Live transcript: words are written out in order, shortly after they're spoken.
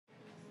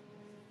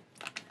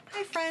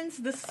Hi friends,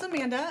 this is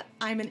Amanda.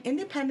 I'm an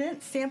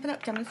independent Stampin'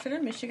 Up! Demonstrator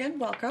in Michigan.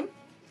 Welcome.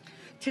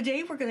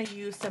 Today we're going to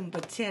use some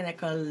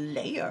Botanical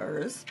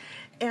Layers.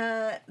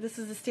 This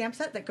is a stamp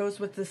set that goes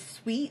with the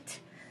suite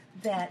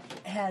that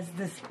has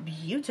this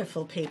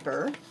beautiful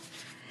paper.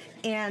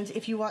 And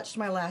if you watched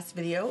my last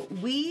video,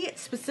 we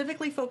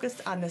specifically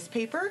focused on this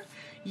paper,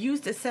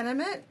 used a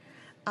sentiment,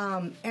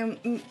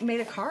 and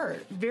made a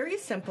card. Very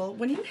simple.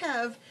 When you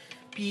have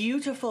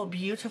beautiful,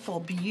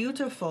 beautiful,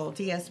 beautiful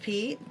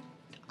DSP,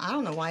 I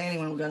don't know why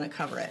anyone would want to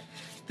cover it.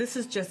 This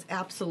is just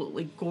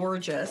absolutely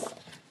gorgeous.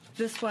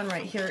 This one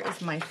right here is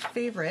my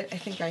favorite. I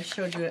think I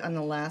showed you it on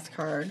the last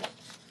card.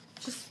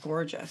 Just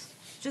gorgeous.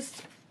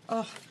 Just,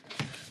 oh.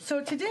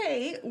 So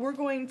today we're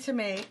going to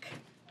make,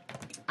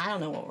 I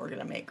don't know what we're going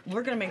to make.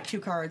 We're going to make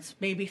 2 cards,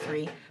 maybe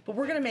 3. But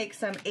we're going to make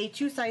some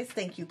A2 size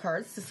thank you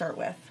cards to start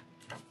with.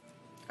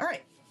 All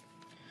right.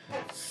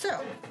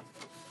 So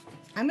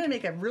I'm going to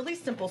make a really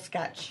simple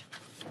sketch.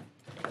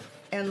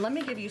 And let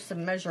me give you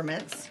some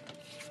measurements.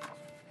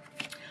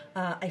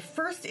 I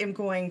first am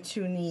going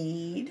to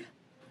need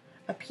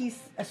a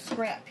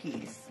scrap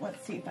piece.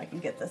 Let's see if I can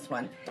get this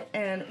one.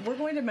 And we're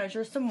going to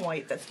measure some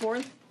white. That's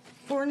 4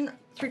 3/4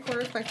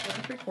 by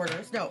 4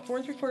 3/4. No,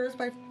 4 3/4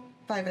 by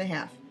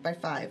 5.5 by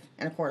 5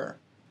 1/4.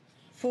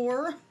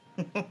 4.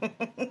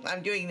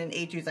 I'm doing an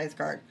A2 size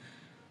card.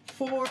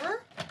 4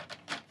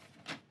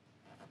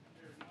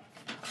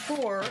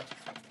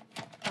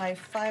 by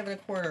 5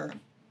 1/4.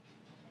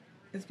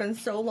 It's been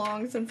so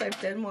long since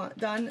I've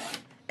done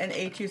an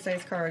A2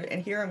 size card,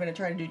 and here I'm going to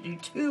try to do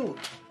 2.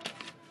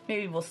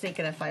 Maybe we'll sneak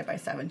in a 5 by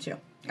 7 too.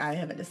 I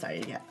haven't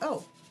decided yet.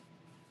 Oh,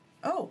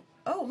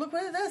 look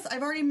at this.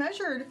 I've already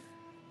measured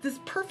this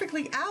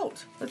perfectly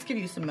out. Let's give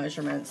you some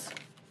measurements.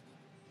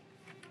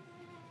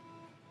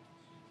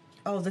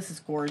 Oh, this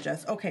is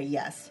gorgeous. Okay,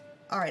 yes.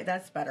 All right,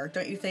 that's better,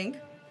 don't you think?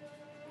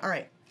 All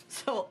right,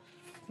 so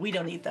we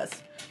don't need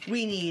this.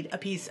 We need a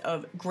piece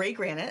of gray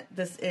granite.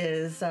 This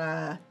is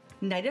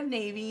Night of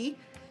Navy,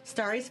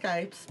 Starry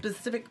Sky,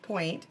 Specific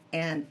Point,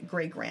 and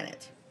gray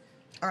granite.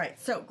 All right,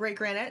 so gray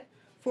granite,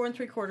 4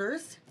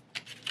 3/4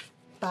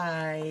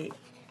 by,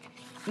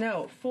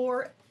 no,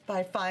 4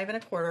 by 5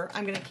 1/4.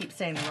 I'm going to keep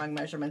saying the wrong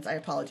measurements. I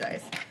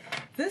apologize.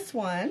 This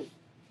one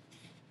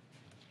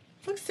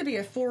looks to be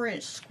a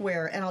 4-inch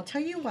square, and I'll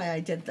tell you why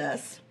I did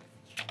this.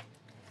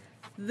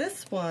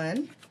 This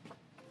one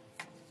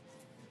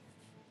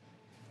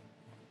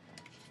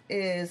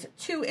is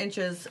 2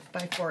 inches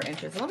by 4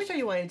 inches. And let me tell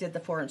you why I did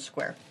the 4-inch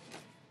square.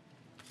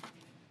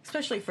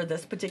 Especially for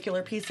this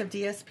particular piece of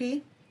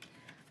DSP.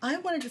 I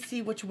wanted to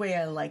see which way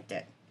I liked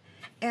it.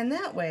 And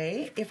that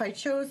way, if I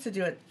chose to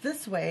do it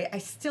this way, I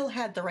still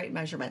had the right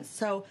measurements.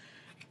 So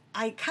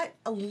I cut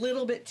a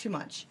little bit too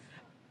much,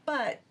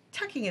 but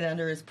tucking it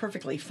under is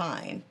perfectly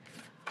fine.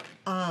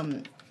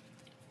 Ooh,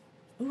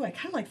 I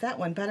kind of like that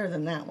one better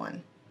than that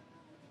one.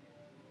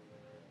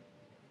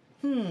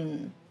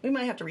 We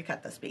might have to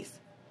recut this piece.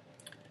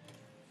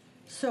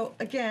 So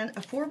again,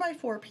 a 4 by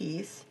 4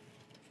 piece.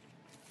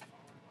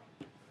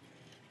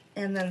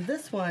 And then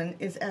this one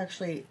is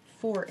actually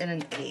 4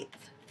 1/8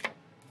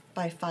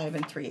 by 5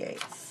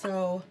 3/8.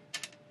 So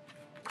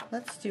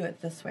let's do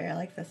it this way. I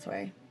like this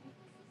way.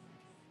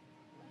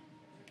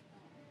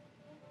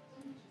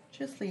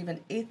 Just leave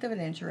 1/8 of an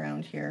inch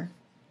around here.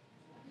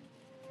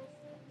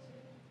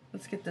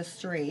 Let's get this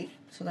straight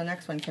so the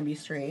next one can be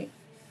straight.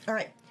 All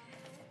right.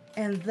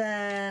 And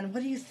then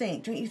what do you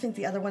think? Don't you think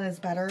the other one is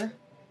better?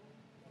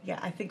 Yeah,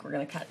 I think we're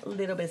going to cut a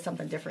little bit of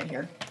something different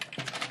here.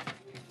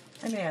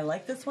 I mean, I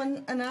like this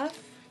one enough,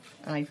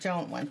 and I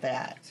don't want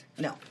that.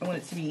 No, I want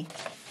it to be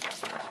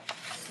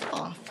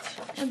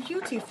soft and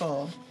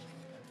beautiful.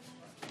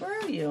 Where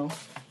are you?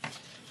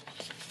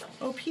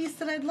 Oh, piece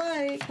that I'd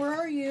like. Where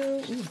are you?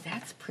 Ooh,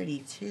 that's pretty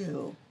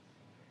too.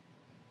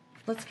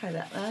 Let's try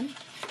that one.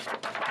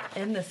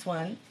 And this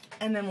one.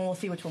 And then we'll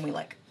see which one we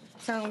like.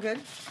 Sound good?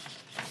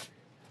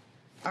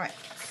 All right,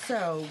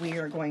 so we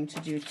are going to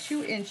do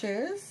 2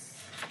 inches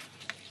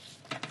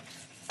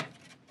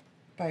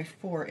by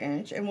 4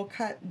 inch, and we'll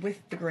cut with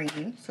the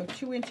grain. So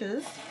 2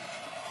 inches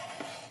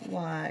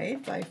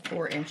wide by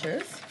 4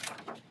 inches.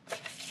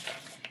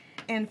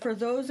 And for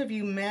those of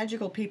you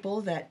magical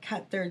people that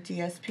cut their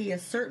DSP a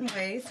certain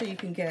way so you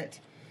can get,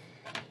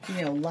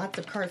 you know, lots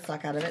of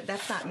cardstock out of it,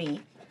 that's not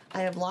me.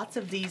 I have lots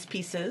of these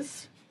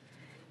pieces,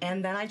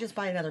 and then I just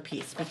buy another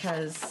piece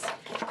because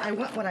I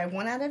want what I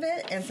want out of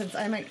it, and since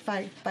I make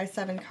 5 by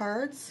 7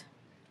 cards,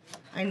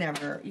 I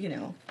never, you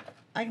know,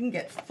 I can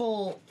get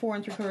full 4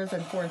 3/4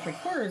 and 4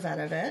 3/4 out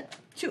of it.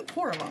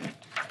 4 of them.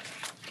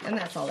 And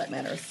that's all that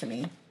matters to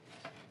me.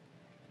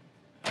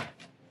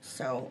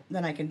 So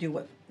then I can do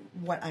what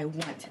I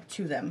want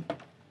to them.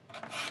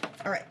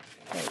 All right,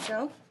 there we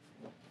go.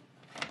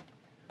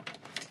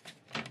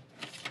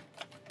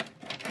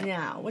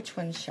 Now, which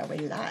one shall we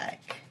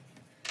like?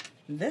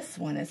 This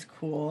one is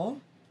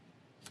cool.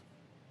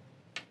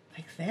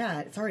 Like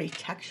that. It's already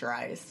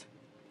texturized.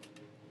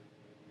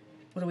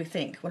 What do we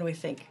think? What do we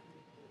think?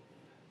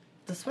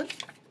 This one?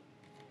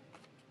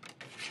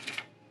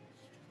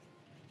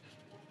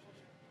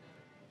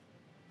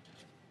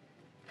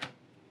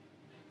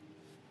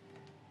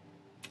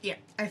 Yeah,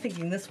 I'm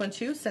thinking this one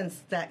too,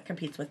 since that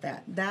competes with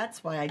that.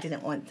 That's why I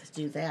didn't want to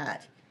do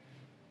that.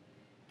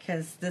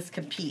 Because this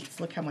competes.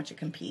 Look how much it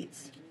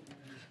competes.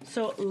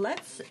 So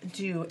let's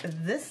do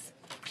this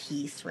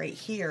piece right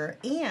here.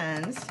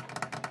 And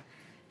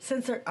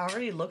since it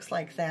already looks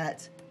like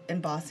that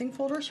embossing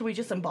folder, should we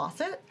just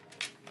emboss it?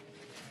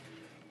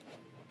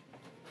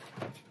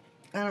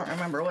 I don't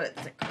remember what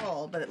it's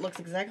called, but it looks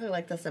exactly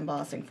like this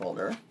embossing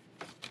folder.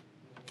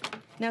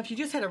 Now, if you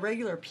just had a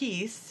regular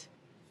piece,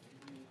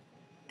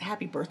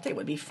 happy birthday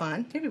would be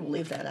fun. Maybe we'll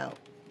leave that out.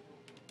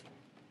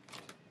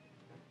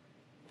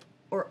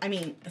 Or, I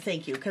mean,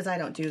 thank you, because I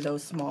don't do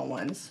those small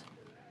ones.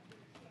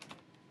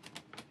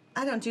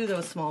 I don't do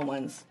those small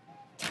ones.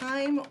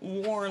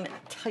 Time-worn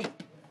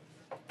type.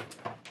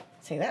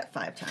 Say that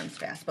 5 times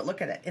fast, but look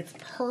at it. It's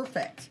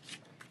perfect.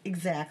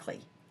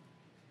 Exactly.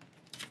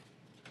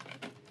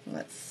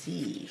 Let's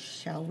see.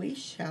 Shall we?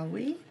 Shall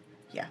we?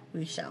 Yeah,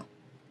 we shall.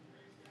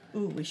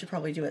 Ooh, we should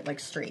probably do it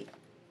like straight.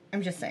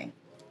 I'm just saying.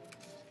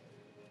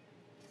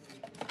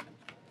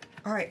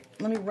 All right,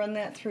 let me run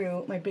that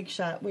through my Big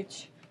Shot,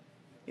 which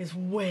is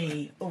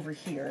way over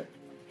here.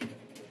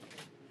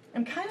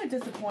 I'm kind of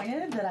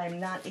disappointed that I'm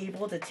not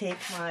able to take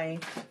my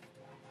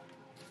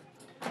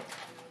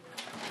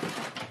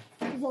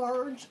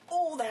large,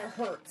 oh, that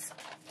hurts.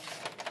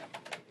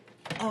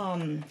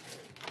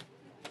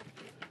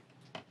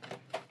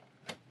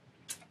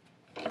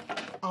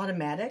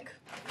 Automatic,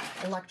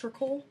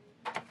 electrical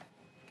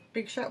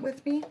Big Shot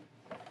with me.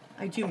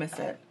 I do miss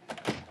it.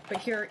 But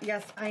here,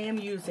 yes, I am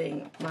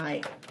using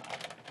my,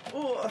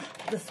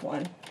 this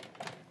one,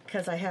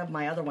 because I have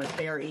my other one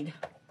buried.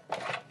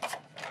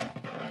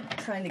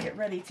 Trying to get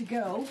ready to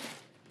go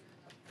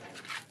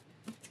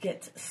to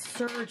get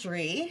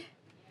surgery.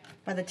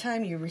 By the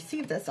time you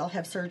receive this, I'll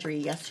have surgery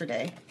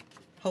yesterday.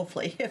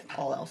 Hopefully, if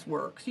all else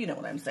works. You know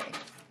what I'm saying.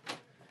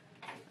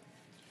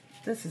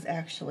 This is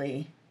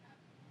actually,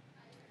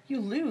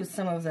 you lose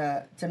some of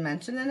the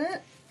dimension in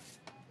it,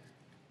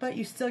 but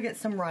you still get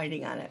some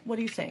writing on it. What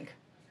do you think?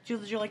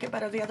 Did you like it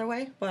better the other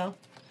way? Well,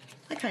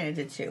 I kind of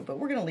did too, but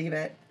we're going to leave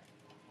it.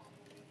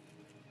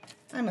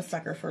 I'm a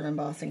sucker for an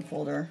embossing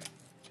folder.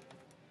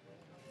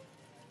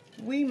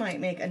 We might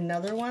make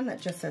another one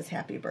that just says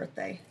happy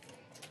birthday.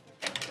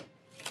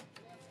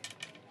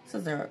 This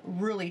is a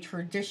really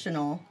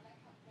traditional,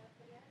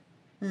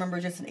 remember,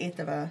 just an eighth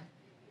of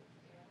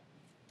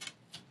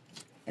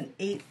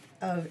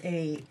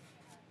a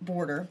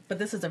border, but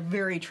this is a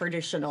very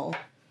traditional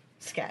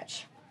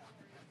sketch.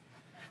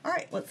 All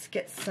right, let's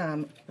get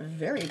some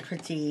very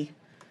pretty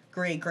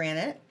gray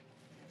granite.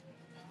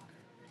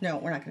 No,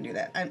 we're not gonna do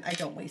that. I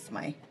don't waste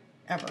my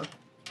ever.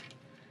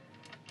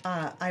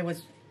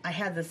 I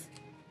had this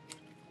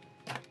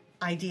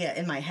idea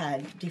in my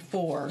head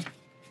before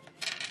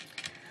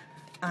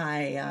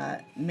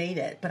I made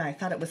it, but I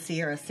thought it was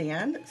Sierra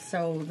Sand.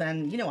 So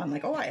then, you know, I'm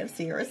like, oh, I have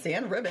Sierra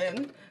Sand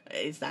ribbon.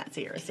 It's not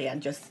Sierra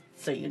Sand, just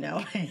so you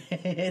know.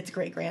 It's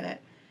gray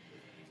granite.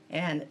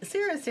 And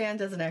Sierra Sand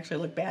doesn't actually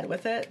look bad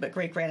with it, but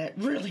gray granite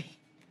really,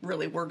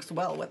 really works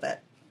well with it.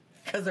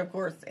 Because, of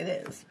course, it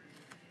is.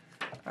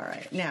 All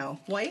right, now,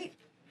 white.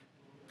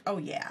 Oh,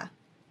 yeah.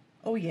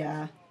 Oh,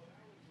 yeah.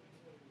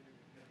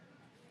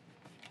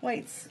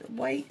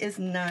 White is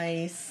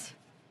nice.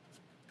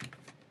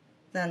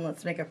 Then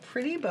let's make a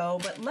pretty bow,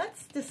 but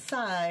let's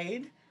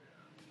decide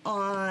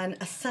on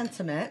a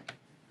sentiment.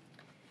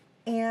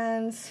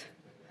 And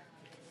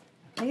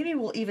maybe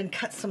we'll even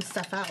cut some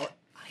stuff out.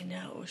 I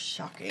know,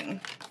 shocking.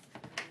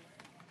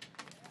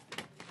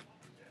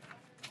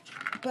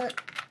 But,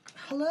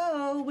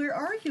 hello, where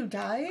are you,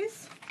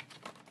 dies?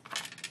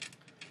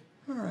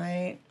 All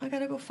right, I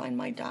gotta go find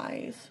my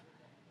dies.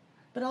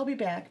 But I'll be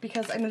back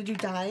because I'm gonna do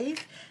dies.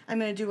 I'm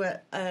gonna do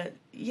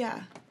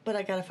yeah, but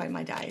I gotta find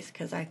my dies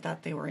because I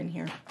thought they were in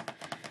here.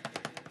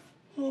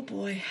 Oh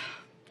boy.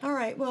 All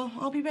right, well,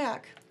 I'll be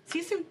back. See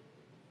you soon.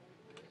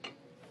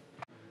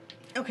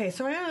 Okay,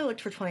 so I only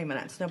looked for 20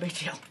 minutes, no big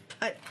deal.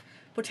 But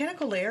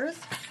Botanical Layers,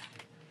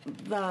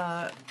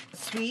 the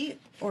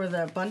suite or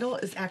the bundle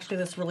is actually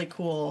this really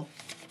cool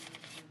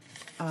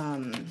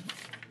vellum.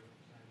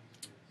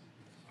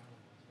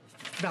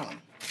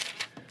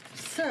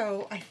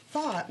 So I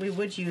thought we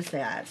would use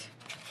that.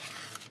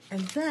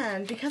 And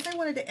then, because I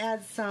wanted to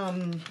add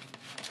something,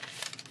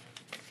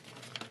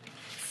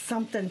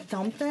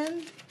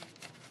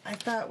 I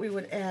thought we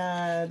would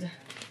add,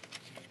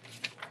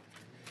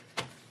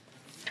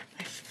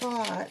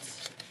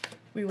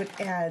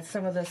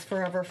 some of this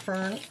Forever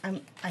Fern.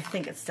 I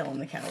think it's still in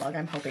the catalog.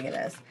 I'm hoping it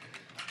is.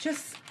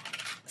 Just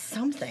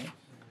something.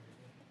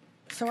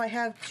 So I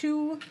have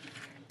 2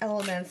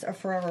 elements of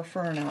Forever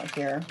Fern out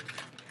here.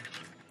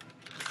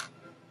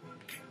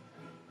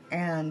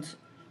 And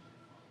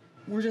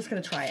we're just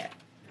going to try it.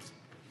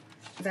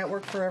 Does that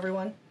work for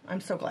everyone?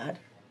 I'm so glad.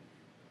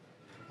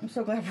 I'm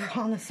so glad we're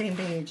all on the same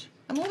page.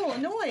 I'm a little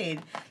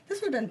annoyed.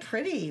 This would have been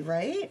pretty,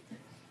 right?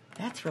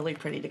 That's really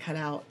pretty to cut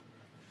out.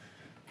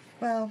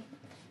 Well,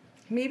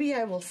 maybe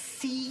I will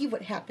see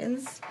what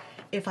happens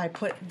if I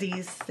put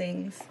these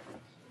things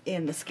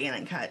in the scan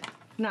and cut.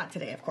 Not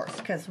today, of course,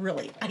 because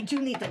really, I do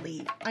need to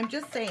leave. I'm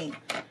just saying.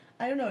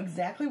 I don't know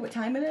exactly what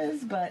time it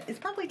is, but it's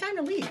probably time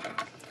to leave.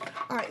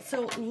 All right,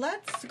 so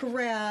let's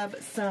grab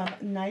some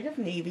Night of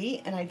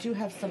Navy, and I do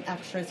have some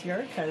extras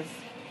here because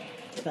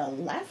the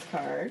last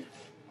card,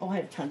 oh, I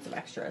have tons of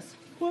extras.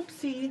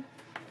 Whoopsie.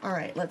 All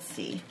right, let's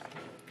see.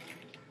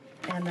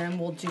 And then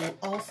we'll do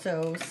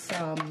also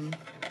some,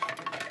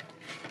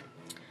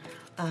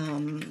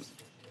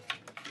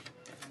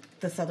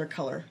 this other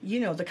color.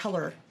 You know, the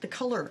color.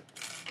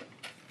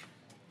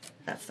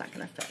 That's not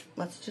gonna fit.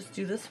 Let's just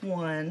do this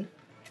one.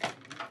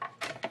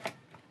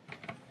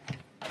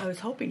 I was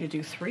hoping to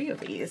do 3 of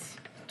these.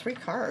 3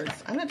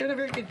 cards. I'm not doing a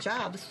very good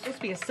job. This is supposed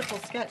to be a simple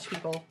sketch,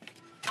 people.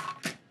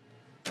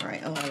 All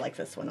right, oh, I like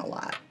this one a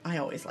lot. I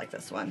always like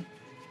this one.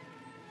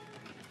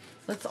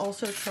 Let's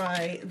also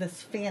try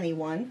this Fanny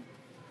one.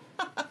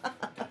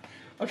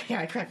 Okay,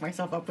 I cracked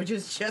myself up, which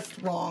is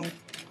just wrong.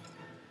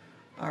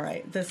 All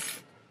right, this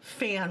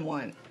Fan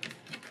one.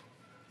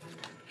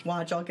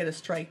 Watch, I'll get a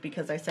strike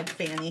because I said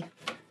Fanny.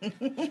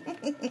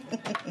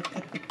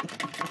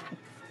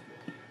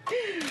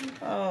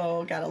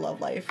 Oh, gotta love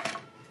life.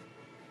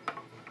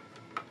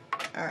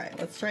 All right,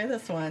 let's try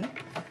this one.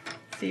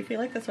 See if you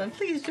like this one.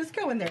 Please just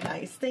go in there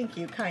nice. Thank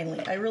you kindly.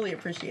 I really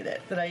appreciate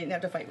it that I didn't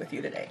have to fight with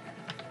you today.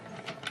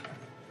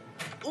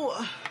 Ooh.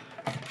 All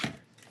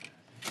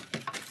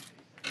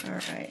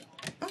right.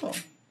 Oh,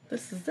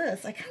 this is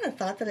this. I kind of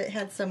thought that it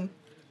had some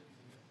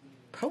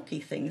pokey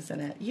things in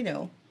it, you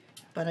know,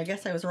 but I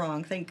guess I was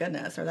wrong. Thank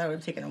goodness, or that would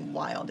have taken a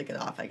while to get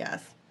off, I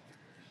guess.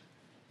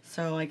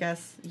 So I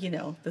guess, you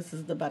know, this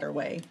is the better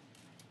way.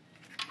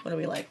 What do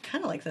we like?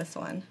 Kind of like this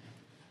one.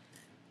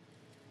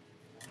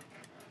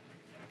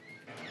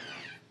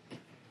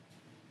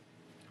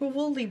 Well,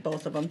 we'll leave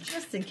both of them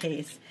just in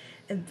case.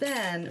 And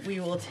then we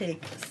will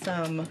take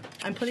some,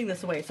 I'm putting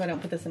this away so I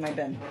don't put this in my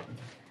bin.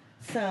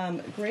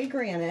 Some gray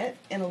granite,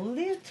 and a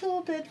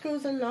little bit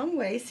goes a long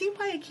way. See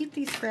why I keep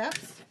these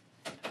scraps?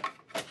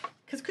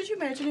 Because could you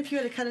imagine if you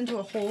had to cut into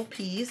a whole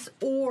piece,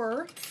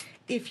 or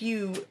if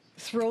you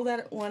throw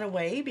that one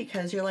away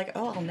because you're like,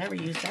 oh, I'll never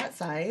use that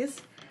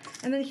size.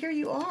 And then here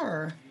you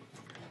are.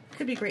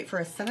 Could be great for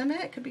a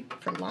sentiment. It could be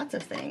for lots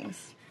of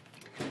things.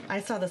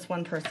 I saw this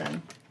one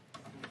person.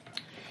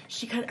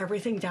 She cut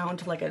everything down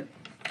to like a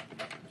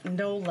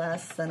no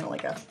less than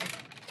like a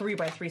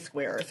 3x3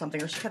 square or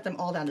something, or she cut them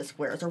all down to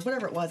squares or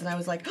whatever it was, and I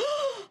was like,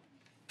 oh,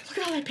 look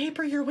at all that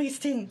paper you're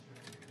wasting.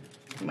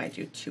 I might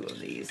do 2 of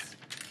these.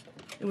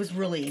 It was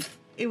really,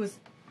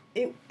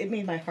 it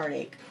made my heart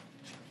ache.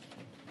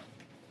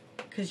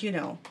 Because, you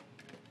know,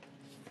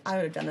 I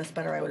would have done this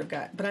better, I would have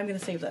got, but I'm going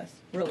to save this,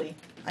 really.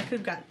 I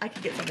could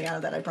get something out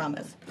of that, I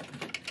promise.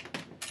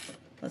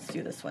 Let's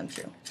do this one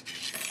too.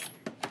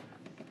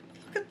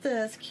 Look at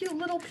this cute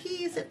little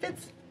piece. It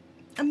fits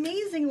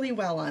amazingly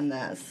well on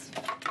this.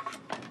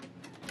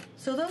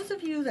 So those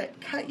of you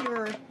that cut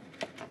your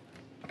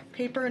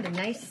paper into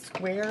nice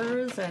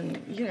squares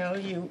and, you know,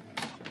 you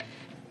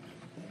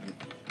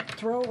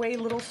throw away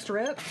little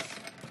strips,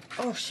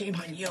 oh, shame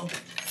on you.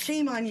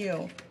 Shame on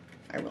you.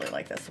 I really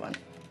like this one.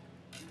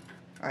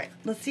 All right,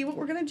 let's see what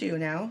we're gonna do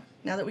now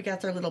that we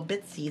got our little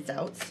bit seeds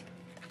out.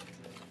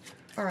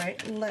 All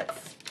right,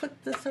 let's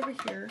put this over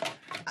here.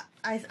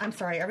 I'm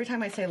sorry, every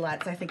time I say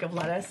let's, I think of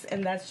lettuce,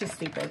 and that's just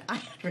stupid.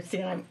 I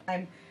understand,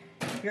 I'm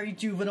very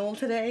juvenile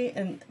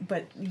today,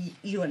 but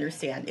you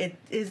understand. It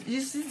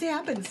just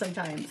happens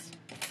sometimes.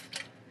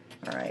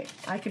 All right,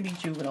 I can be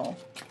juvenile.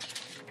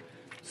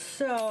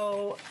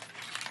 So,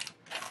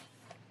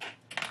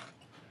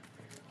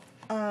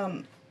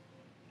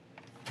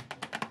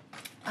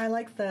 I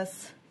like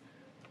this.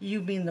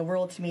 You mean the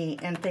world to me,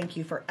 and thank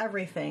you for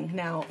everything.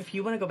 Now, if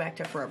you want to go back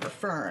to Forever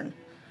Fern,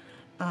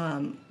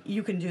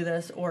 you can do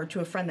this, or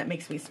To a Friend That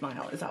Makes Me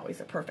Smile is always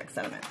a perfect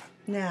sentiment.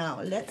 Now,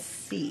 let's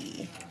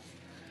see.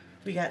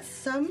 We got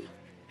some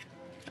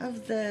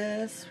of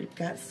this, we've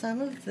got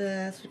some of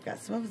this, we've got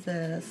some of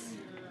this,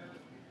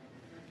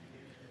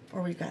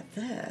 or we've got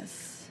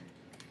this,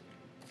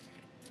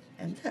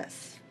 and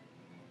this.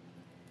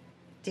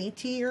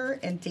 Daintier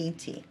and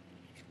dainty.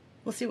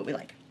 We'll see what we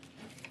like.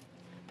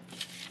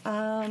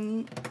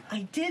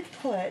 I did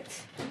put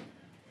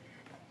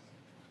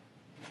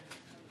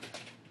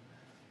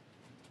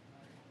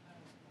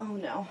oh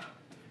no.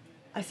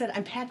 I said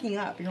I'm packing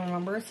up, you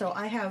remember? So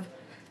I have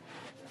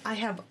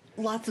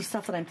lots of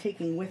stuff that I'm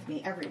taking with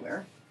me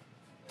everywhere.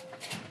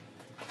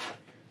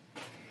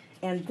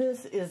 And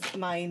this is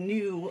my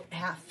new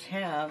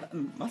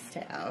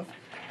must-have,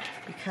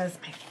 because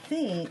I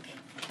think,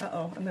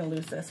 uh-oh, I'm going to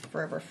lose this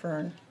Forever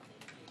Fern.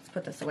 Let's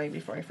put this away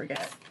before I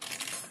forget.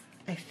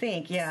 I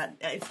think, yeah,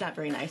 it's not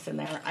very nice in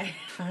there.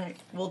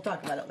 We'll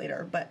talk about it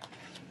later, but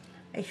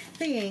I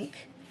think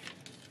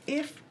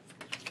if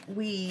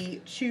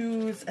we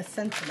choose a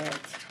sentiment,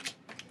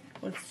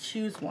 let's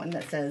choose one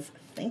that says,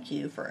 thank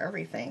you for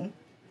everything.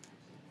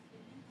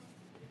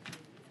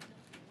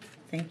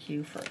 Thank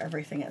you for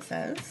everything, it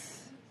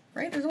says.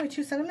 Right? There's only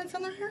 2 sentiments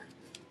on here?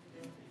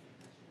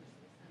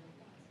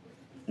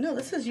 No,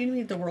 this says you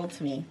mean the world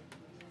to me.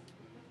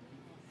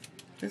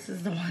 This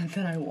is the one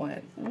that I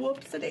want.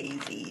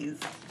 Whoops-a-daisies.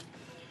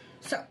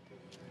 So,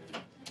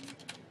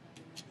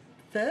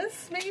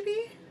 this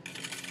maybe?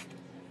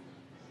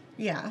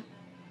 Yeah.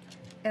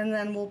 And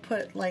then we'll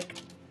put like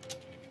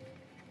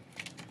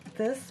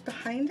this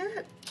behind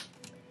it.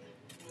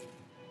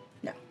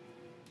 No.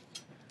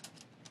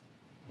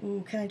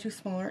 Ooh, can I do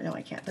smaller? No,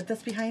 I can't. But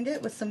this behind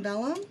it with some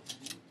vellum.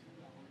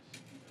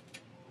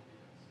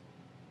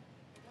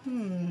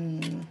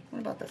 What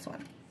about this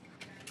one?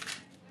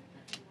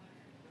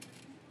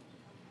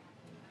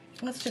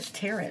 Let's just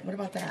tear it. What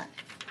about that?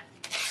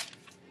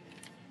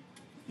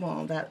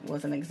 Well, that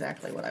wasn't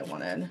exactly what I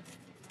wanted.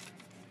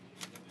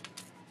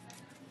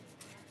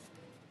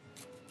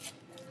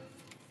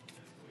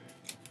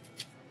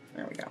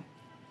 There we go.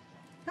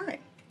 All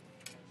right.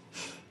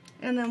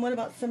 And then what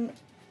about some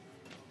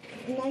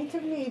Night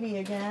of Navy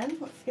again?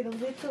 Let's get a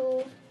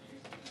little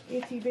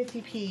itty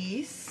bitty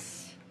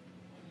piece.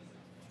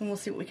 And we'll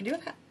see what we can do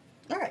with that.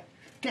 All right.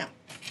 Now,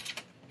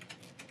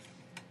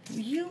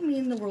 you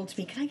mean the world to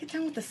me. Can I get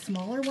down with the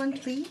smaller one,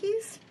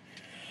 please?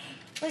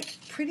 Like,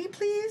 pretty,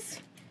 please?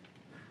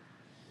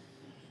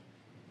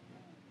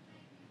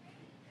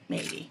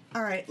 Maybe.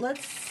 All right,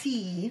 let's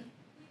see.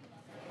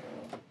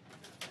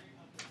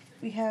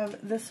 We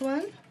have this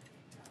one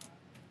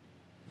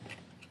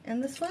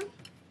and this one.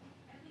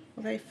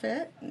 Will they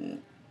fit?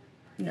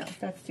 No,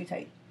 that's too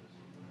tight.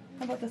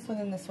 How about this one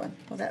and this one?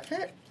 Will that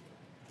fit?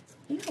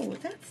 No,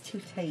 that's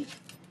too tight.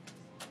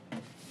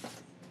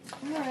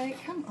 All right,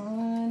 come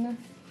on.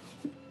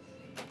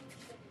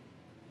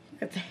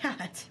 Look at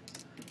that.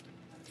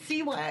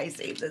 See why I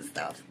save this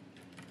stuff.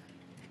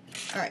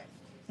 All right,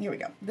 here we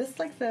go. This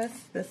like this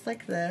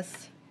like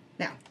this.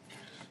 Now,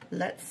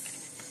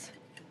 let's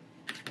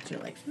do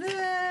it like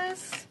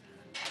this.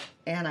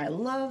 And I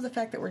love the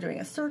fact that we're doing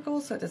a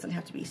circle so it doesn't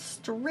have to be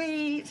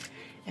straight.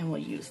 And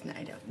we'll use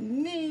Night of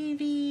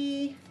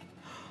Navy.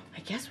 I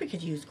guess we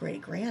could use gray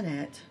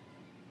granite.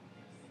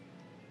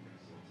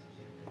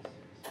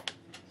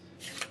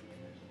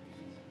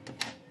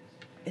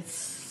 It's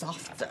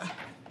softer.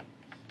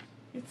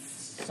 It's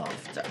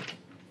softer.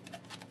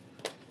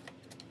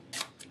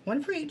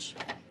 One for each.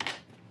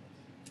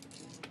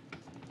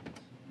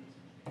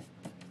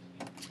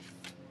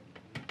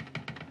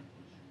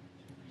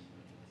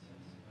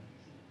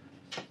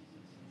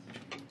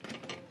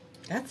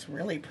 That's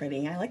really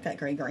pretty. I like that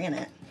gray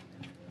granite.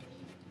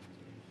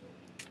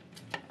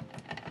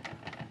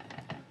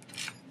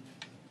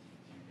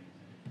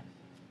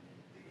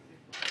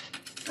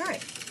 All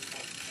right.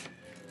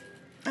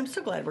 I'm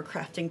so glad we're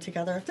crafting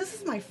together. This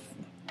is my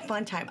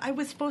fun time. I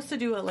was supposed to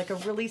do like a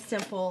really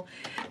simple,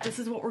 this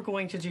is what we're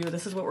going to do,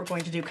 this is what we're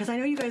going to do, because I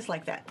know you guys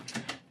like that.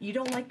 You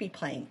don't like me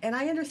playing, and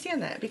I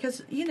understand that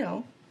because, you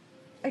know,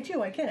 I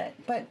do, I get it,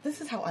 but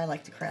this is how I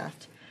like to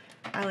craft.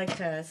 I like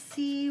to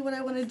see what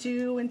I want to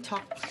do and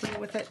talk through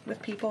with it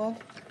with people.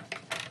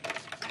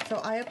 So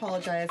I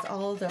apologize,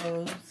 all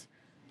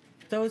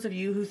those of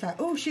you who thought,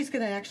 oh, she's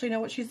going to actually know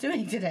what she's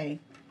doing today.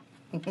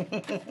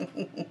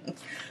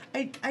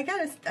 I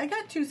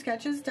got 2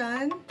 sketches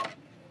done.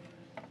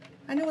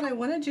 I know what I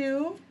want to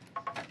do.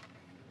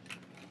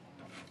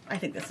 I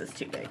think this is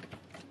too big.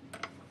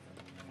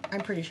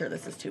 I'm pretty sure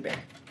this is too big.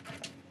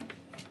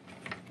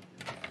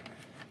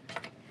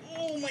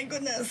 Oh my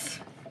goodness.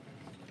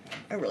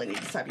 I really need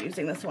to stop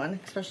using this one,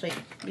 especially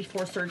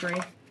before surgery.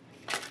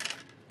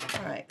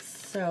 All right,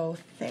 so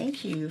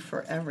thank you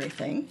for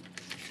everything.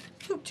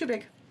 Oop, too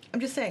big. I'm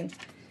just saying,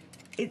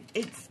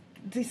 it's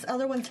this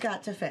other one's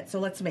got to fit, so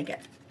let's make it.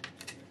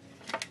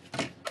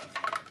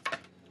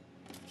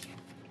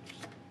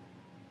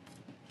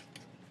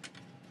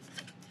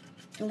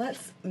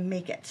 Let's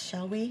make it,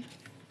 shall we?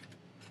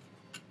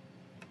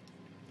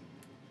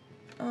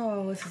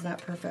 Oh, this is not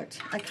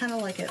perfect. I kind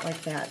of like it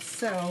like that,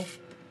 so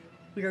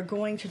we are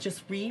going to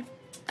just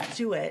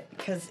redo it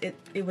because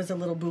it was a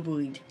little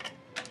boo-booed.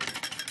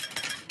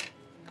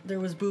 There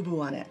was boo-boo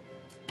on it.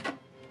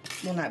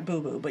 Well, not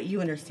boo-boo, but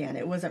you understand.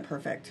 It wasn't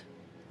perfect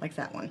like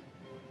that one.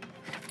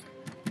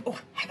 Oh,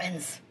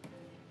 heavens.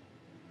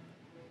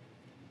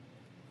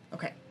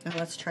 Okay, now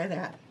let's try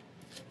that.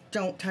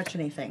 Don't touch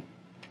anything.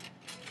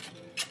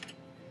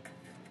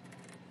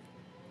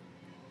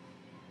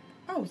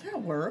 Oh,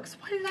 that works.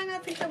 Why did I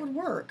not think that would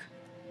work?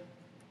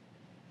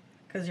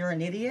 Because you're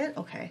an idiot?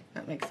 Okay,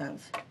 that makes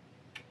sense.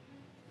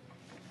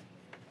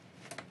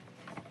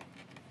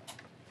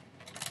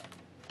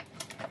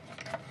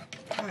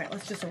 All right,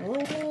 let's just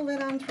roll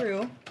that on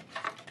through.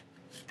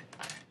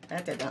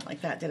 That did not like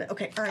that, did it?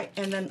 Okay, all right,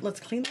 and then let's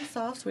clean this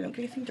off so we don't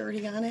get anything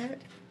dirty on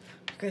it.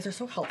 You guys are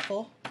so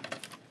helpful.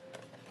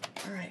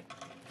 All right,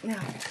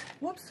 now,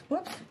 whoops,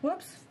 whoops,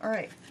 whoops. All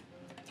right,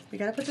 we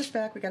gotta put this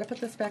back, we gotta put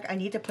this back. I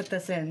need to put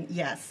this in,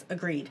 yes,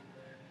 agreed.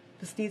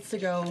 This needs to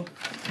go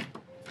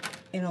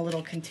in a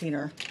little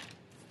container.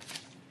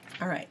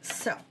 All right,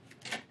 so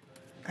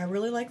I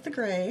really like the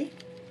gray.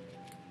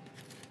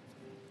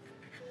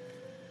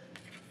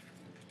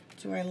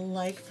 Do I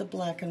like the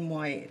black and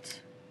white?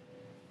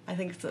 I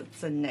think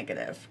it's a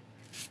negative.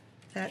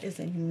 That is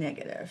a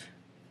negative.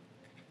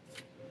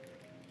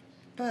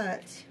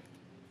 but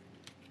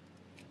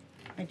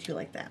I do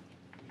like that.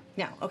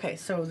 Now, okay,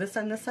 so this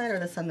on this side or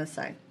this on this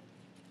side?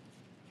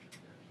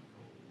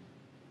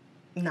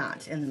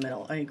 Not in the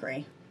middle, I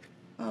agree.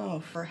 Oh,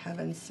 for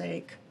heaven's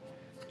sake.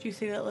 Do you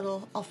see that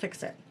little, I'll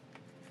fix it.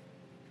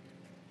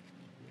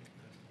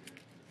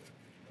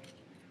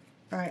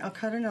 All right, I'll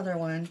cut another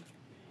one.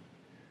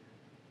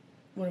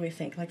 What do we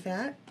think, like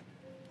that?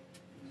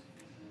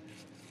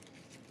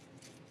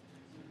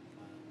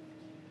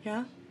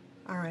 Yeah?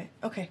 All right,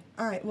 okay,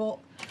 all right,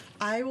 well,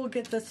 I will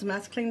get this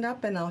mess cleaned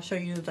up and I'll show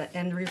you the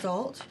end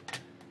result.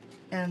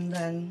 And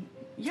then,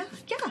 yeah,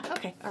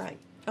 okay, all right,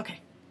 okay.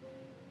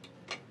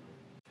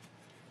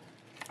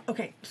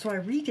 Okay, so I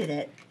redid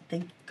it,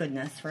 thank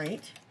goodness,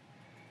 right?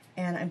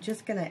 And I'm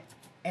just gonna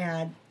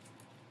add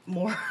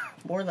more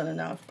than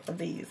enough of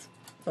these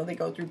so they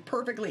go through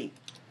perfectly.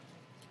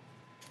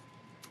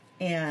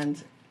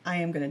 And I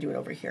am gonna do it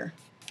over here.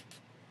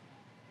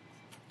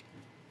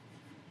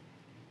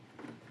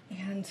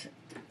 And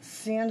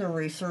sand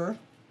eraser.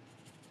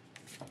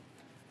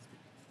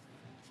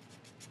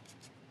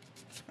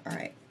 All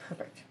right,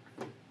 perfect.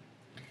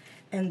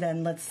 And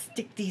then let's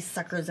stick these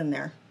suckers in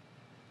there.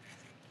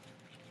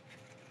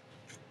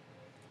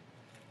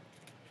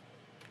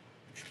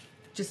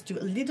 Just do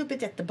a little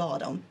bit at the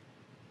bottom.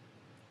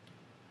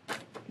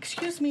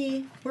 Excuse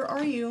me, where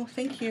are you?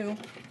 Thank you.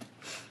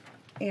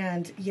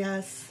 And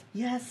yes,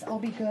 I'll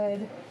be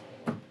good.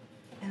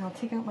 And I'll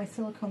take out my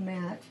silicone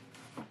mat.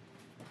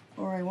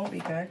 Or I won't be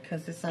good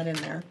because it's not in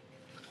there.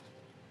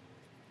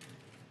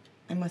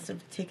 I must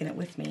have taken it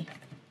with me.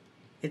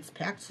 It's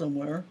packed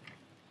somewhere.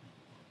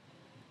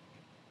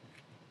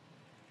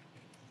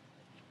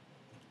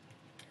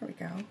 There we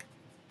go.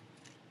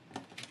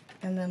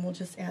 And then we'll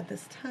just add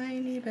this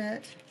tiny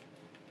bit.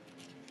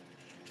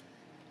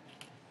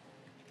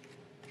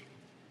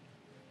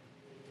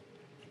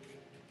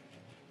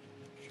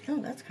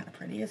 Oh, that's kind of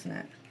pretty, isn't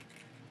it?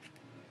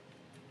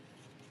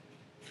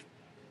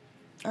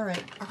 All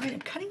right, I'm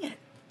cutting it.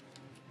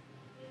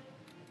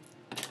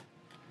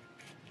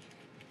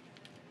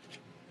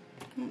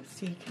 Let's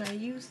see, can I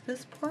use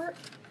this part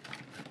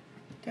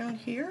down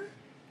here?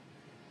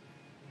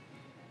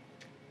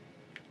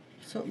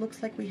 So it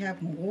looks like we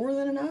have more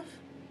than enough?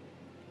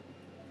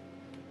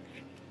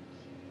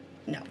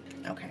 No,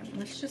 okay,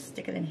 let's just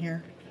stick it in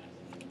here.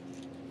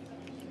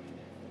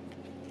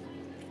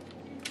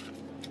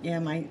 Yeah,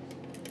 my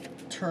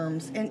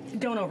terms,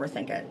 and don't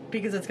overthink it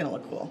because it's gonna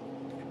look cool.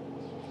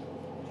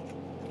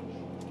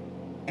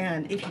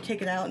 And if you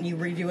take it out and you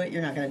redo it,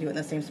 you're not gonna do it in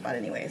the same spot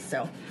anyways,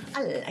 so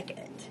I like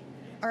it.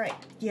 All right,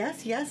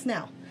 yes,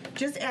 now,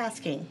 just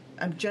asking,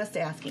 I'm just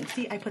asking.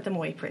 See, I put them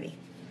away pretty.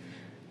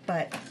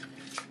 But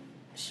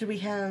should we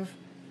have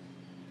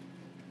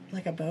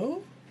like a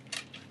bow?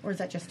 Or is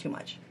that just too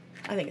much?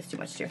 I think it's too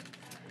much too.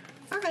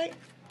 All right,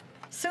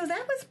 so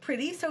that was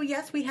pretty. So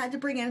yes, we had to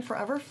bring in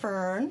Forever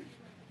Fern.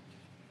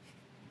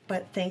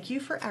 But thank you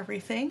for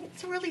everything.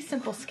 It's a really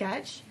simple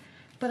sketch,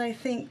 but I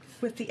think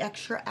with the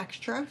extra,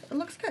 it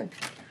looks good.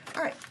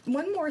 All right,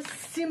 one more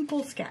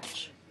simple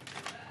sketch.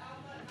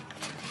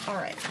 All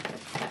right,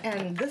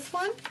 and this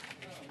one,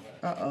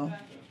 uh-oh,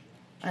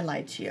 I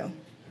lied to you.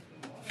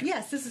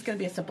 Yes, this is gonna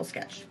be a simple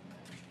sketch.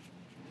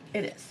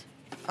 It is.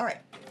 All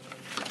right,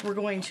 we're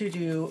going to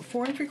do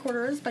 4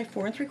 3/4 by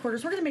 4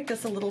 3/4. We're gonna make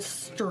this a little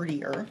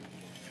sturdier.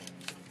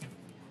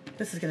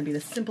 This is gonna be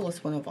the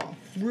simplest one of all.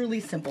 Really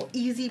simple,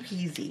 easy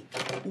peasy.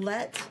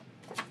 Let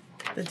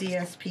the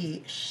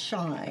DSP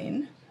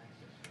shine.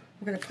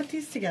 We're gonna put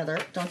these together,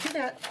 don't do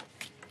that,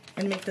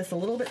 and make this a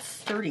little bit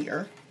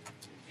sturdier.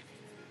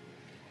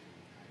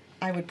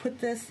 I would put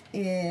this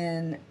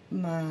in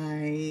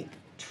my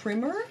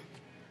trimmer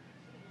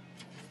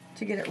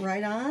to get it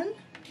right on.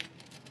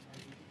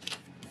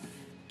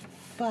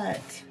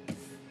 But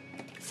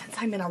since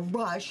I'm in a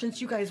rush,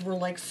 since you guys were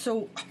like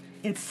so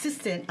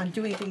insistent on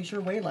doing things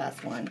your way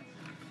last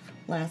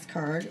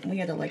card, we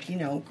had to like, you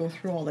know, go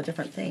through all the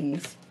different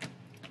things.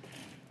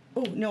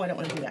 Oh, no, I don't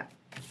want to do that.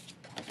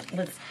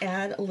 Let's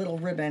add a little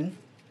ribbon.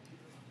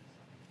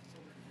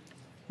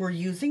 We're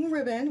using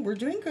ribbon. We're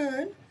doing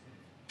good.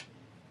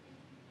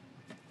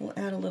 We'll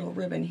add a little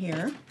ribbon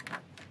here.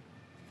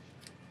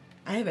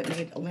 I haven't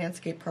made a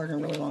landscape card in a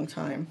really long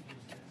time.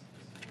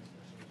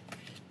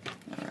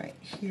 All right,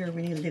 here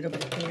we need a little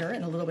bit there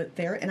and a little bit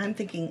there, and I'm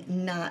thinking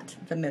not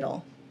the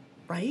middle,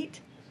 right?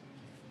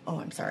 Oh,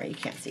 I'm sorry, you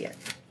can't see it.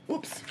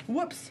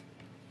 Whoops.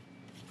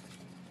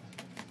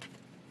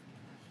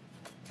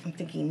 I'm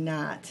thinking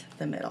not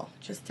the middle,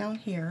 just down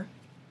here,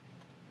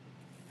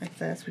 like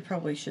this. We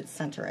probably should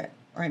center it,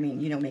 or I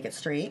mean, you know, make it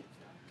straight,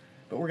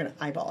 but we're gonna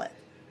eyeball it.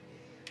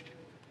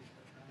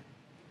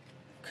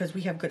 Because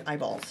we have good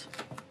eyeballs.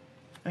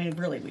 I mean,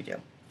 really, we do.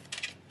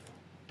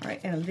 All right,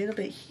 and a little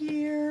bit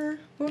here.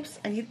 Whoops,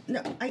 I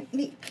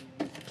need,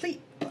 please.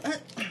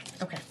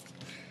 Okay,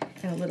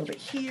 and a little bit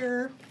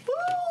here.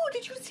 Woo,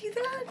 did you see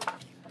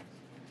that?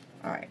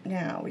 All right,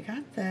 now we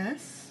got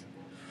this.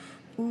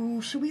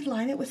 Ooh, should we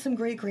line it with some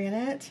gray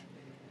granite?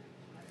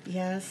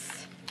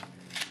 Yes.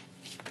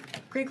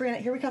 Gray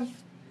granite, here we come.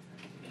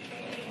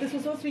 This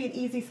was supposed to be an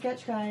easy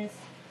sketch, guys.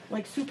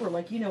 Like super,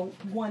 like, you know,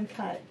 one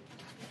cut.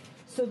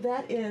 So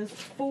that is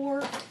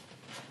four,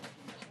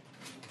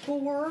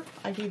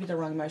 I gave you the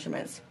wrong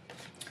measurements.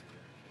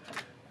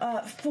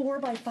 4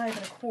 by 5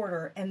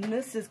 1/4, and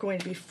this is going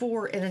to be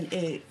 4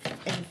 1/8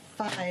 and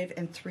 5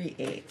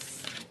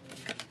 3/8.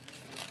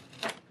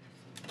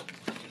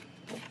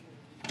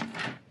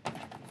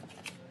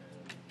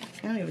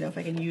 I don't even know if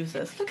I can use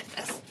this. Look at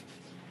this.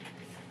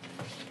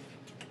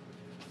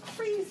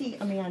 Crazy,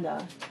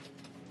 Amanda.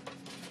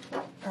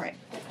 All right.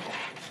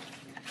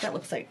 That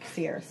looks like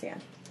Sierra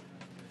sand.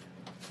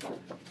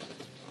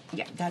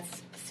 Yeah,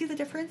 that's, see the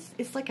difference?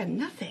 It's like a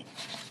nothing.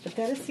 But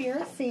that is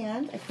Sierra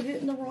sand. I put it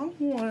in the wrong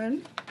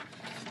one.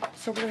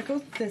 So we're going to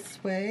go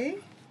this way.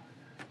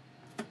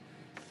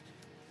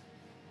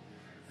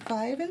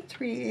 5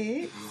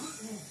 3/8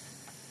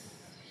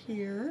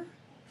 here.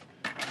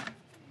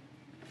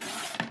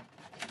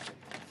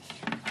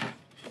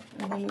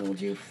 And then we'll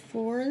do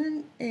 4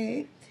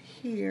 1/8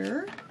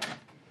 here.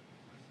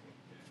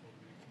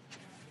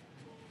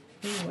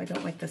 Ooh, I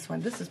don't like this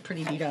one. This is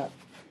pretty beat up.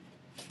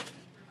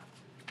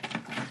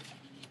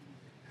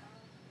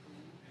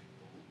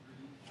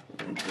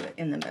 We'll do it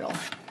in the middle.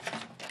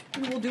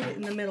 We'll do it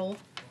in the middle.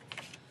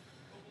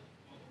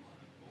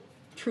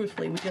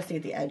 Truthfully, we just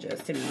need the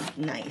edges to be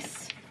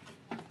nice.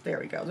 There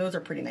we go. Those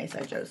are pretty nice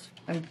edges.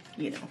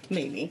 You know,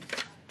 maybe.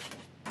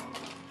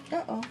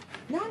 Uh-oh.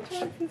 Now I'm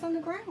throwing things on the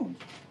ground.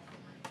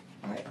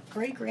 All right,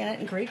 gray granite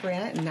and gray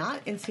granite,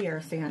 not in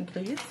Sierra sand,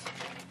 please.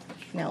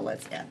 Now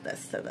let's add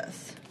this to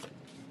this.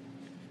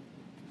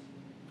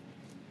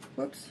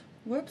 Whoops,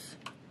 whoops.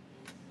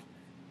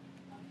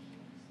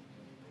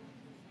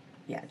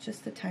 Yeah,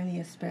 just the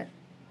tiniest bit.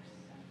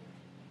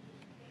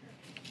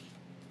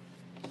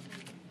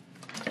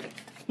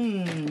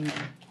 I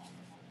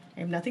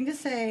have nothing to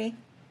say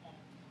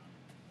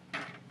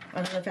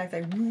other than the fact I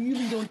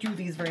really don't do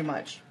these very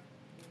much.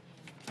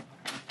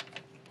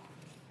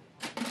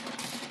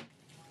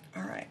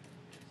 All right.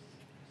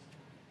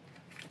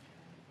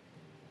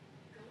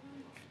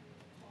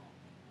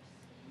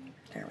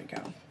 There we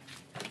go.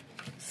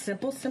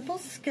 Simple, simple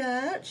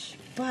sketch,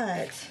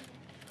 but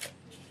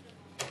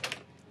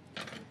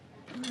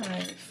all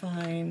right,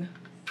 fine.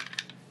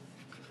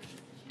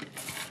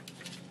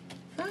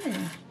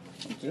 Fine.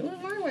 I'll do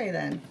it my way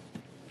then.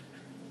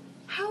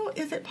 How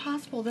is it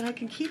possible that I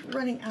can keep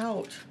running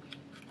out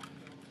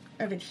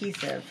of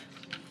adhesive?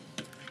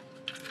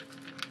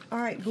 All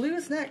right, glue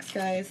is next,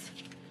 guys.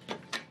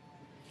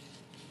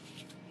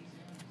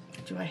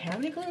 Do I have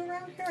any glue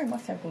around here? I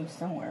must have glue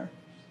somewhere.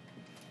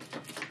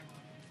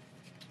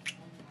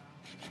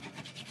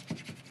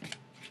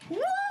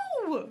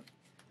 Whoa!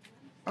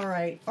 All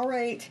right, all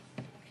right.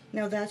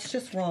 Now that's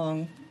just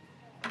wrong.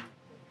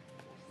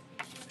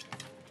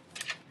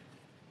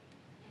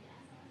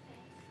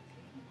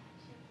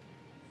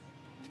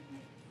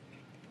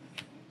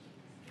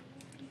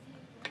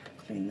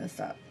 Clean this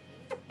up.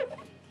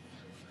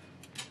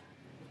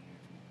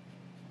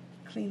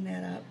 Clean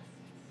that up.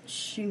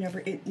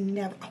 It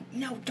never, oh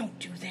no, don't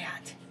do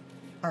that.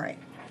 All right,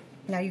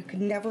 now you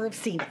could never have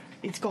seen it.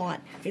 It's gone,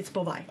 it's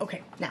bye-bye.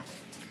 Okay, now,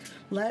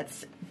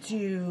 let's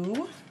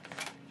do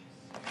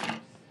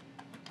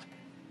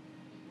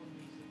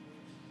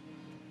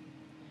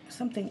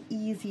something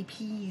easy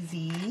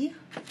peasy.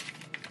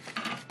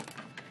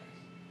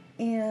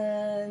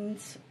 And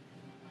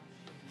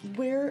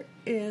where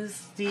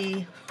is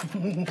the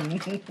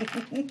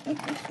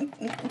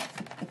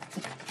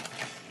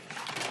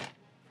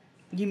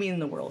you mean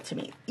the world to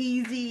me.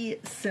 Easy,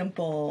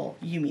 simple,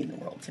 you mean the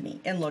world to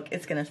me. And look,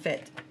 it's gonna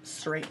fit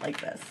straight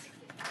like this.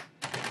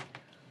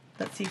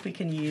 Let's see if we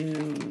can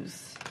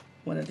use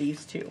one of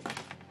these two.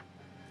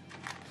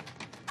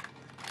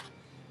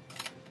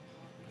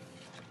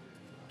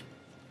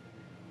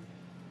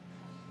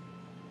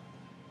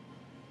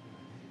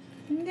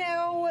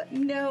 No,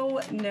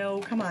 no,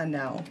 no, come on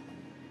now.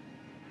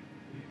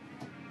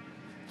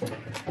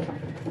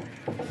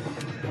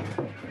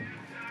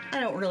 I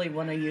don't really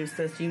want to use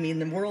this. You mean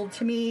the world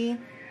to me?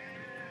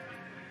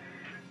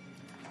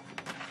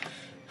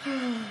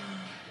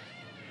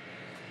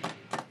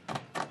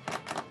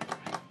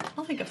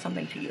 I'll think of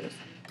something to use.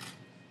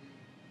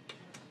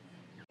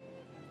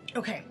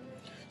 Okay,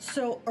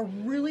 so a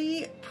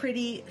really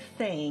pretty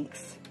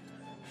thanks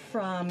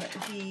from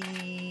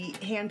the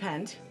hand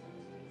penned.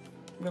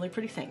 Really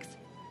pretty thanks.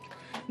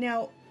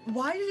 Now,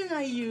 why didn't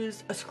I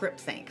use a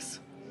script thanks?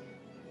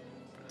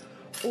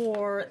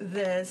 Or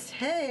this,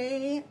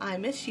 hey, I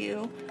miss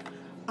you.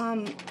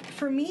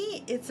 For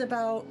me, it's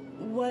about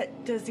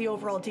what does the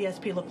overall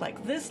DSP look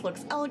like. This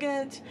looks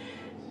elegant,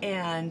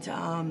 and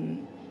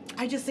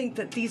I just think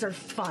that these are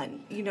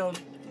fun. You know,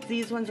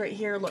 these ones right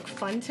here look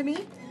fun to me,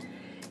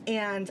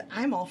 and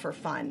I'm all for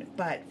fun,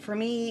 but for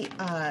me,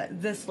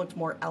 this looked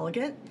more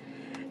elegant.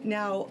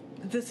 Now,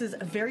 this is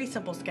a very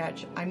simple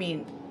sketch. I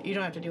mean, you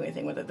don't have to do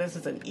anything with it. This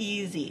is an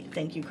easy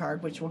thank you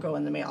card, which will go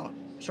in the mail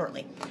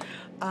shortly.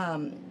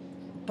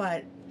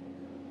 But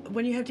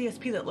when you have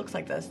DSP that looks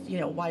like this, you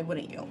know, why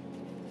wouldn't you?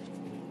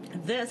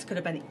 This could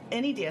have been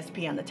any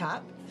DSP on the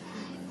top,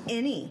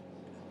 any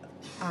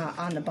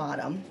on the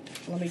bottom.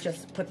 Let me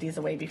just put these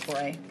away before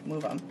I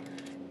move them.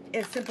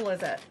 As simple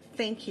as a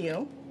thank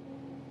you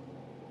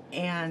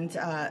and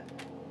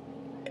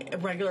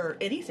regular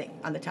anything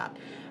on the top.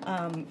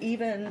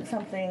 Even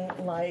something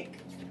like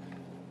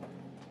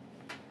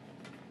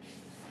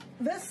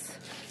this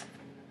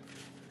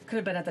could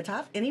have been at the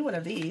top. Any one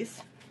of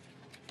these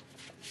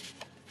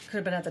could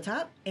have been at the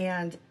top,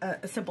 and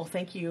a simple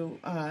thank you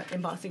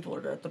embossing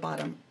folder at the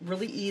bottom.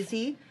 Really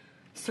easy.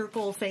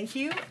 Circle thank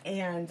you,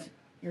 and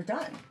you're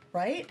done,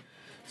 right?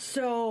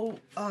 So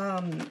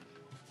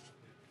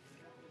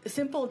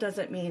simple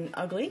doesn't mean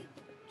ugly,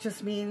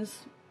 just means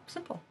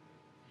simple.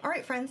 All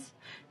right, friends,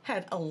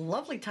 had a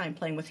lovely time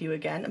playing with you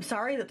again. I'm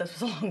sorry that this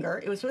was longer.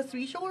 It was supposed to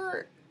be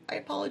short. I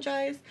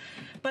apologize,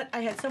 but I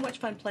had so much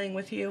fun playing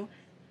with you,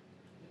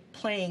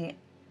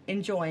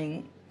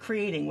 enjoying,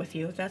 creating with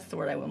you. That's the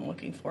word I'm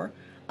looking for.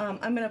 I'm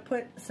going to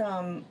put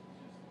some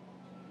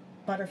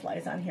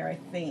butterflies on here, I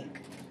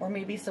think, or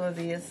maybe some of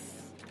these.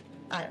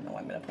 I don't know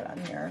what I'm going to put on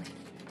here.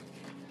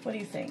 What do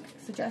you think?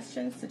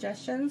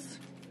 Suggestions?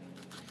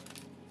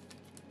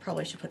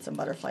 Probably should put some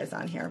butterflies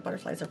on here.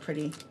 Butterflies are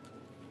pretty.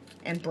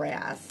 And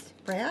brass.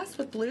 Brass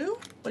with blue?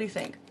 What do you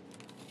think?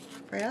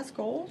 Brass,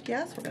 gold?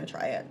 Yes, we're going to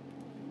try it.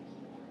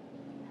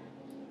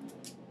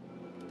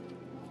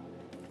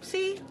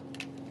 See?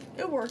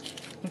 It worked.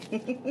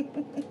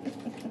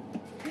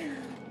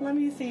 Let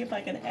me see if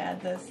I can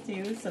add this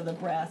too so the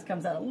brass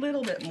comes out a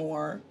little bit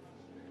more.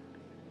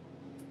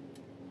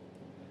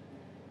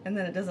 And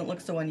then it doesn't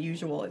look so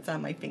unusual. It's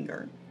on my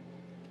finger.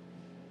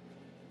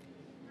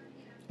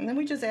 And then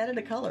we just added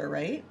a color,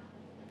 right?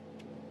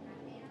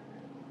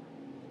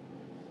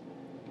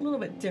 A little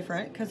bit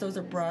different because those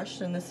are brushed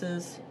and this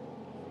is...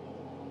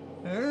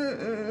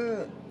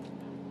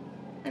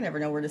 I never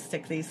know where to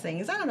stick these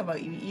things. I don't know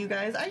about you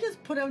guys. I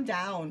just put them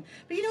down.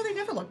 But you know, they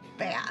never look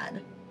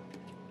bad.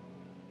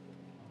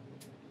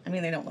 I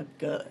mean, they don't look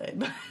good,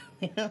 but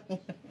they don't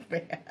look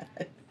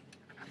bad.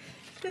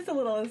 Just a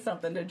little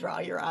something to draw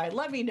your eye.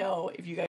 Let me know if you guys